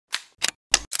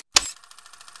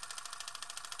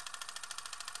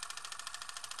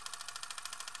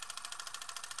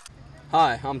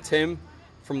Hi, I'm Tim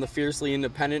from the Fiercely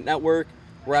Independent Network.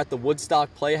 We're at the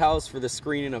Woodstock Playhouse for the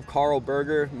screening of Karl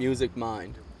Berger, Music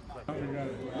Mind.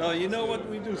 No, you know what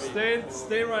we do? Stay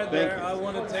right there. I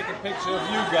want to take a picture of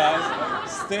you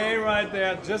guys. Stay right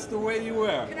there, just the way you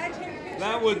were. Can I take a picture?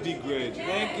 That would be great.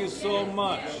 Thank you so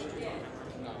much.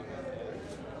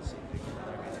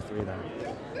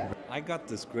 I got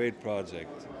this great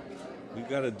project. We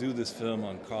got to do this film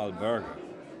on Karl Berger.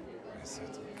 I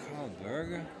said, Karl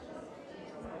Berger?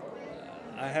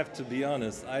 I have to be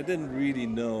honest, I didn't really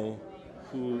know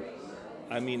who.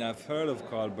 I mean, I've heard of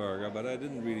Karl Berger, but I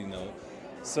didn't really know.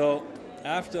 So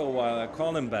after a while, I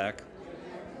called him back,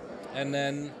 and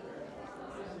then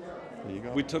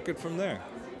we took it from there.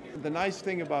 The nice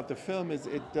thing about the film is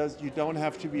you don't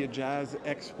have to be a jazz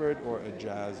expert or a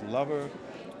jazz lover.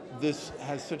 This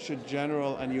has such a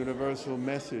general and universal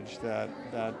message that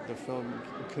the film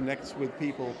connects with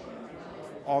people,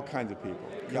 all kinds of people.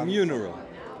 Communal.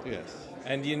 Yes.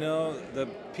 And you know, the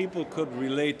people could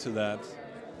relate to that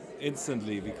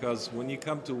instantly, because when you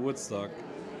come to Woodstock,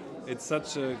 it's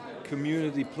such a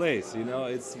community place, you know,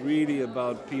 it's really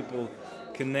about people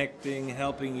connecting,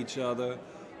 helping each other,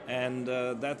 and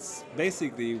that's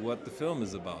basically what the film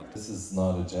is about. This is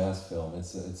not a jazz film,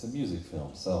 it's a music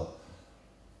film. So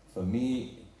for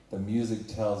me, the music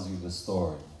tells you the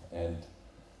story, and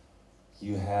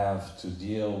you have to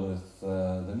deal with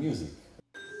the music.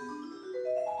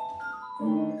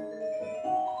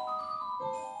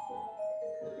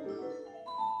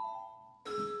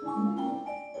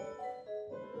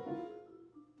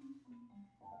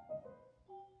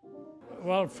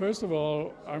 Well, first of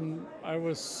all, I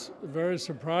was very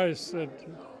surprised that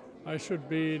I should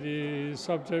be the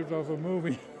subject of a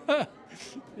movie,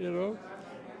 you know.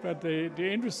 But the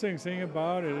interesting thing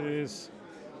about it is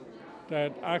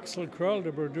that Axel Kroll,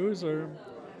 the producer,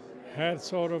 had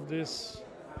sort of this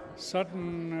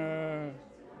sudden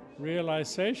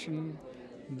realization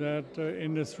that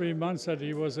in the 3 months that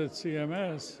he was at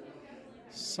CMS,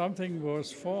 something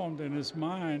was formed in his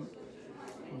mind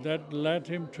that led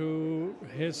him to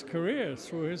his career,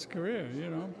 through his career, you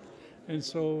know. And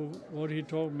so what he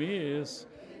told me is,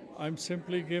 I'm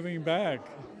simply giving back,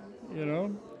 you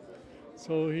know.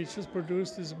 So he just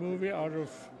produced this movie out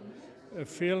of a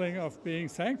feeling of being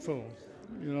thankful,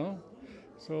 you know.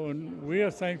 So and we are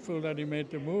thankful that he made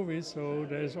the movie, so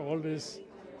there's all this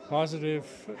positive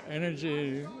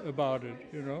energy about it,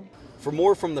 you know. For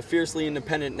more from the Fiercely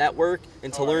Independent Network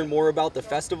and to learn more about the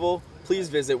festival, please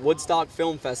visit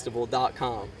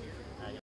woodstockfilmfestival.com.